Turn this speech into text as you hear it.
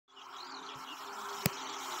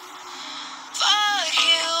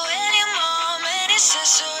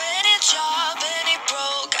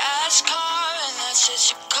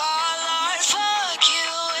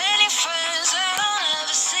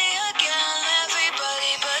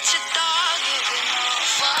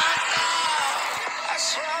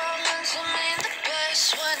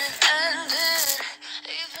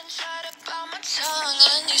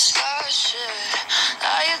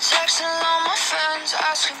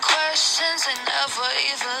questions, I never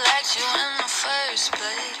even liked you in the first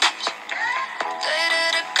place.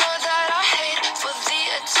 Dated a girl that I hate for the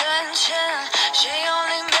attention. She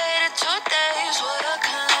only made it 2 days, what a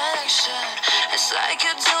connection. It's like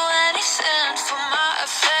you'd do anything for my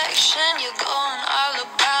affection. You're going